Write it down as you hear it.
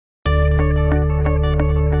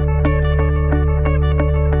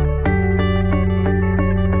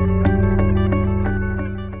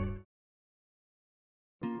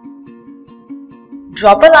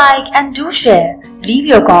drop a like and do share. Leave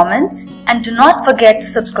your comments and do not forget to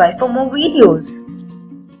subscribe for more videos.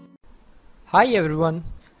 Hi everyone,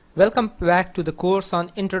 welcome back to the course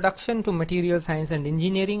on Introduction to Material Science and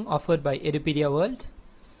Engineering offered by Edupedia World.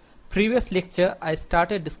 Previous lecture I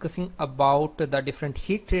started discussing about the different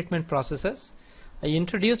heat treatment processes. I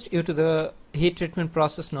introduced you to the heat treatment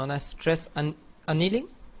process known as stress annealing,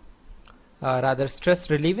 stress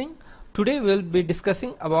relieving. Today we'll be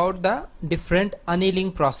discussing about the different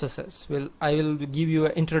annealing processes. I will give you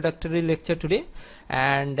an introductory lecture today,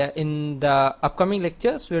 and in the upcoming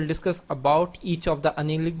lectures we'll discuss about each of the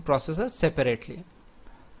annealing processes separately.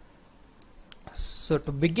 So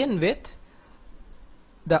to begin with,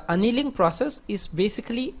 the annealing process is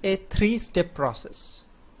basically a three-step process,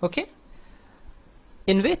 okay,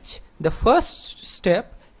 in which the first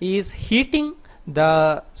step is heating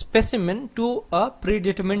the specimen to a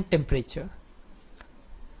predetermined temperature.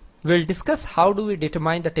 We'll discuss how do we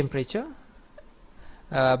determine the temperature,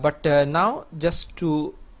 but now just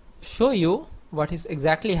to show you what is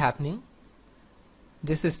exactly happening,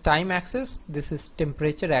 this is time axis, this is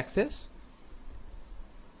temperature axis,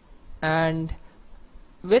 and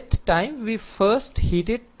with time we first heat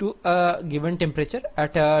it to a given temperature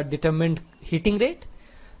at a determined heating rate.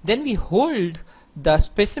 Then we hold the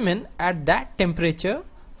specimen at that temperature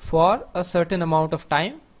for a certain amount of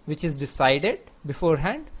time which is decided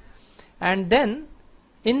beforehand, and then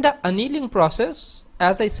in the annealing process,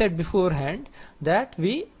 as I said beforehand, that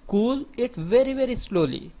we cool it very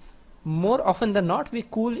slowly. More often than not we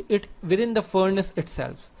cool it within the furnace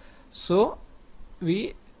itself, so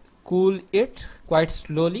we cool it quite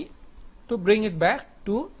slowly to bring it back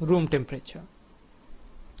to room temperature.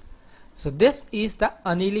 So this is the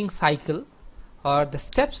annealing cycle, or the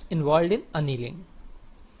steps involved in annealing.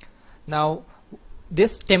 Now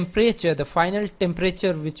this temperature, the final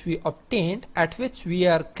temperature which we obtained, at which we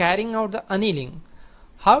are carrying out the annealing,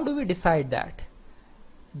 how do we decide that?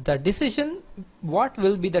 The decision what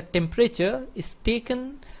will be the temperature is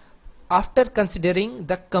taken after considering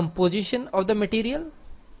the composition of the material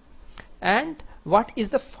and what is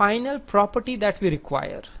the final property that we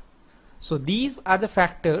require. So these are the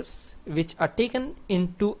factors which are taken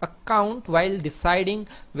into account while deciding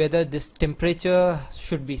whether this temperature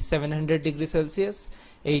should be 700 degrees Celsius,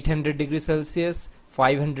 800 degrees Celsius,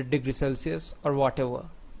 500 degrees Celsius, or whatever.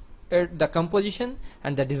 The composition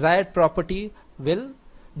and the desired property will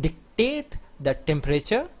dictate the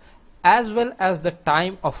temperature as well as the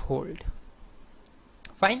time of hold.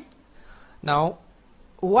 Fine. Now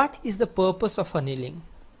what is the purpose of annealing?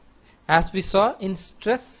 As we saw in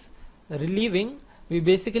stress relieving, we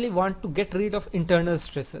basically want to get rid of internal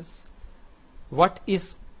stresses. What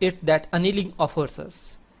is it that annealing offers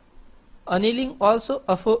us? Annealing also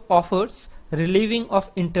offers relieving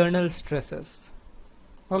of internal stresses,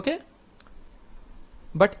 okay,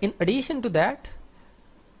 but in addition to that,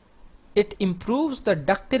 it improves the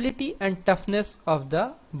ductility and toughness of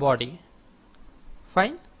the body.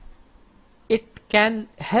 Fine. It can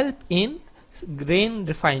help in grain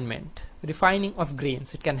refining of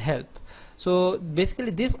grains. It can help. So basically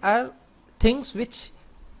these are things which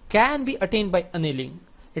can be attained by annealing.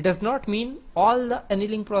 It does not mean all the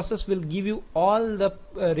annealing process will give you all the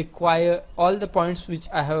all the points which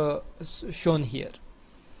I have shown here.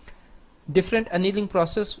 Different annealing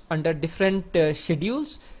process under different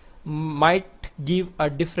schedules might give a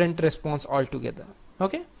different response altogether,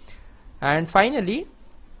 okay. And finally,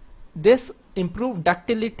 this improved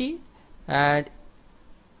ductility and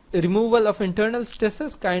removal of internal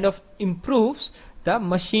stresses kind of improves the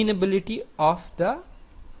machinability of the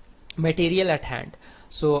material at hand.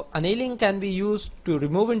 So annealing can be used to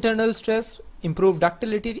remove internal stress, improve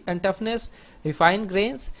ductility and toughness, refine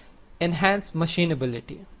grains, enhance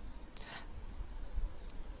machinability.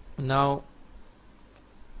 Now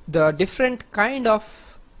the different kind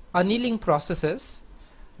of annealing processes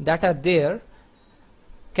that are there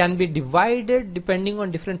can be divided depending on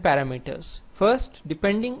different parameters. First,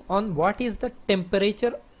 depending on what is the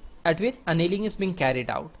temperature at which annealing is being carried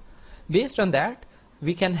out. Based on that,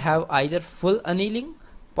 we can have either full annealing,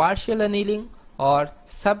 partial annealing, or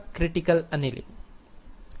subcritical annealing.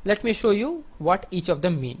 Let me show you what each of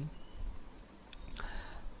them mean.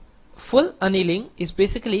 Full annealing is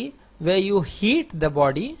basically where you heat the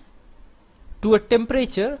body to a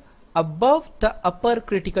temperature above the upper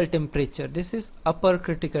critical temperature. This is upper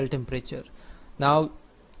critical temperature. Now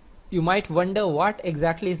you might wonder what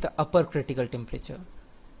exactly is the upper critical temperature.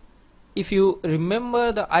 If you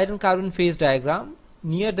remember the iron carbon phase diagram,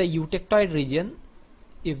 near the eutectoid region,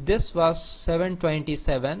 if this was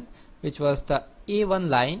 727, which was the A1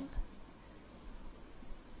 line,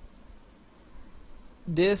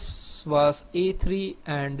 this was A3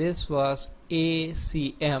 and this was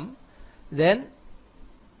ACM, then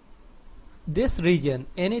this region,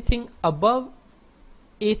 anything above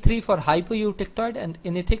A3 for hypoeutectoid and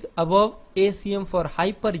anything above ACM for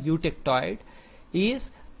hypereutectoid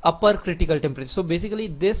is upper critical temperature. So basically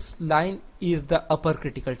this line is the upper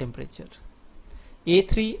critical temperature.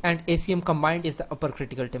 A3 and ACM combined is the upper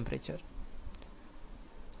critical temperature.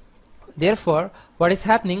 Therefore, what is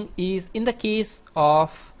happening is, in the case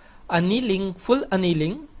of annealing, full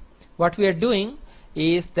annealing, what we are doing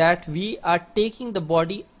is that we are taking the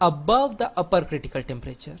body above the upper critical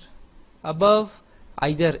temperature, above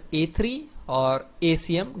either A3 or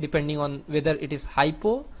ACM, depending on whether it is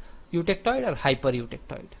hypoeutectoid or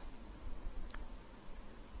hypereutectoid.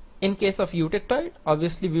 In case of eutectoid,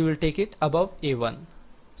 obviously we will take it above A1,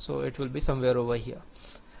 so it will be somewhere over here.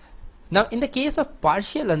 Now in the case of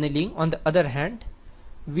partial annealing, on the other hand,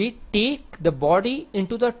 we take the body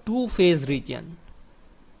into the two-phase region.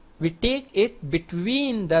 We take it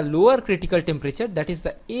between the lower critical temperature, that is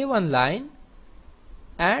the A1 line,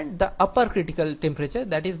 and the upper critical temperature,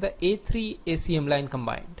 that is the A3 ACM line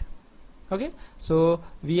combined. Okay, so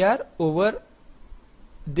we are over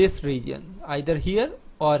this region, either here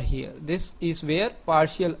or here. This is where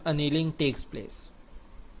partial annealing takes place.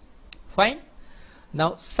 Fine.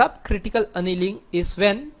 Now subcritical annealing is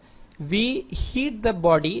when we heat the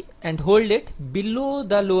body and hold it below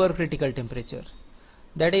the lower critical temperature.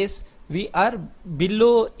 That is, we are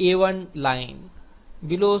below A1 line,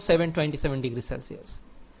 below 727 degrees Celsius.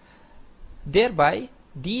 Thereby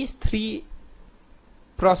these three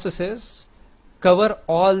processes cover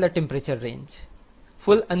all the temperature range.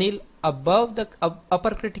 Full anneal above the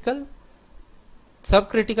upper critical,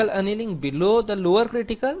 subcritical annealing below the lower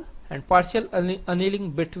critical, and partial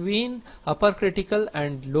annealing between upper critical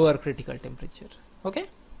and lower critical temperature. Okay.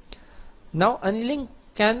 Now annealing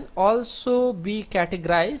can also be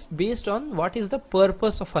categorized based on what is the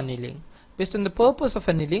purpose of annealing. Based on the purpose of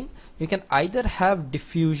annealing, we can either have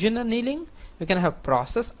diffusion annealing, we can have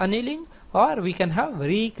process annealing, or we can have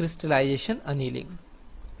recrystallization annealing.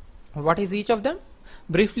 What is each of them?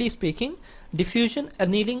 Briefly speaking, diffusion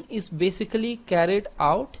annealing is basically carried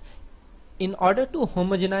out in order to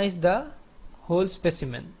homogenize the whole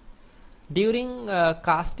specimen. During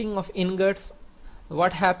casting of ingots,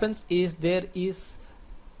 what happens is there is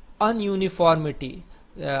ununiformity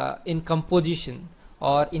in composition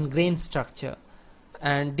or in grain structure,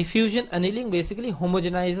 and diffusion annealing basically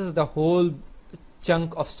homogenizes the whole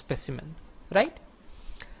chunk of specimen, right?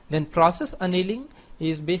 Then process annealing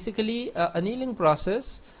is basically an annealing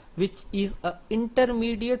process which is an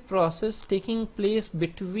intermediate process taking place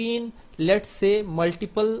between, let's say,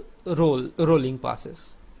 multiple rolling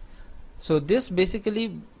passes. So this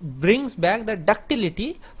basically brings back the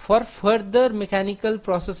ductility for further mechanical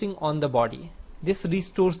processing on the body. This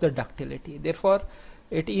restores the ductility. Therefore,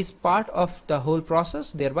 it is part of the whole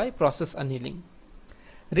process, thereby process annealing.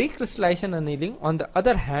 Recrystallization annealing, on the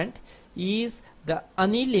other hand, is the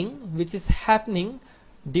annealing which is happening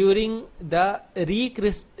during the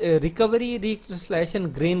recovery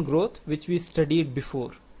recrystallization grain growth, which we studied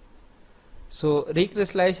before. So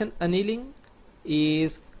recrystallization annealing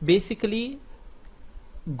is basically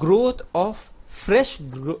growth of fresh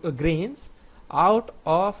grains out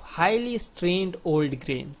of highly strained old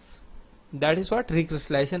grains. That is what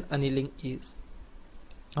recrystallization annealing is.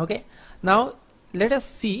 Okay, now let us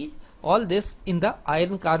see all this in the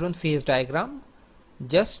iron carbon phase diagram,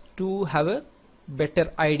 just to have a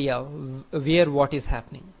better idea where what is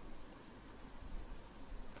happening.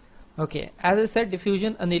 Okay, as I said,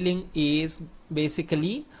 diffusion annealing is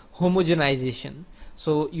basically homogenization.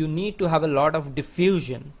 So you need to have a lot of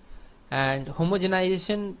diffusion, and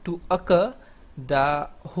homogenization to occur, the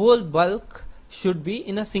whole bulk should be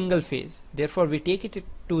in a single phase. Therefore we take it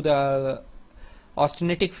to the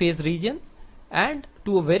austenitic phase region and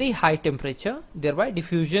to a very high temperature, thereby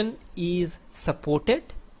diffusion is supported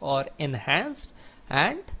or enhanced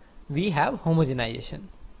and we have homogenization.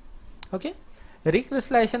 Okay.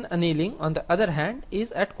 Recrystallization annealing, on the other hand,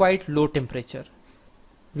 is at quite low temperature.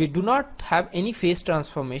 We do not have any phase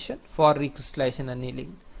transformation for recrystallization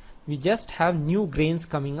annealing. We just have new grains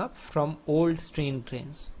coming up from old strained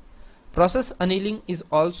grains. Process annealing is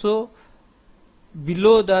also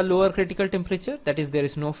below the lower critical temperature, that is, there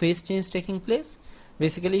is no phase change taking place.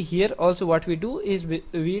 Basically here also what we do is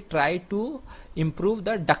we try to improve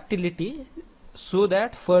the ductility so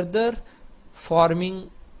that further forming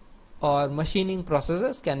or machining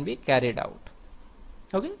processes can be carried out.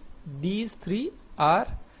 Okay, these three are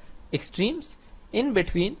extremes. In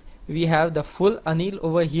between we have the full anneal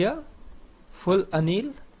over here, full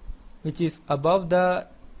anneal, which is above the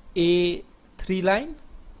A3 line.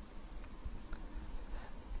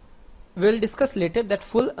 We'll discuss later that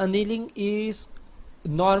full annealing is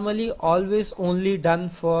normally always only done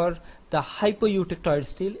for the hypereutectoid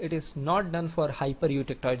steel. It is not done for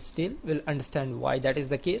hypereutectoid steel. We'll understand why that is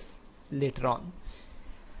the case later on.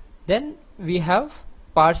 Then we have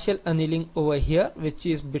partial annealing over here, which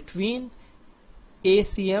is between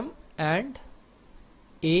ACM and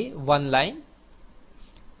A1 line.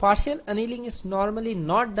 Partial annealing is normally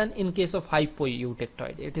not done in case of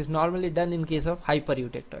hypoeutectoid. It is normally done in case of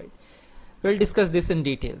hypereutectoid. We'll discuss this in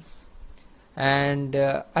details. And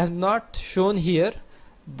I have not shown here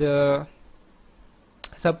the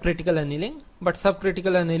subcritical annealing, but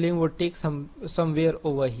subcritical annealing would take somewhere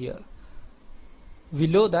over here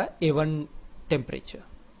below the A1 temperature.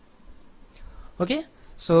 Okay,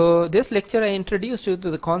 so this lecture I introduced you to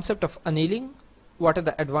the concept of annealing. What are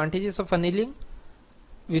the advantages of annealing?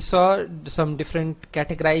 We saw some different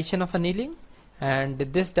categorization of annealing, and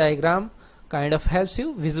this diagram kind of helps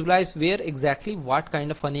you visualize where exactly what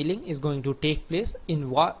kind of annealing is going to take place in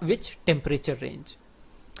which temperature range.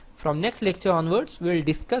 From next lecture onwards, we will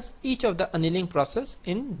discuss each of the annealing process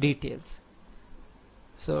in details.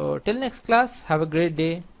 So till next class, have a great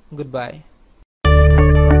day. Goodbye.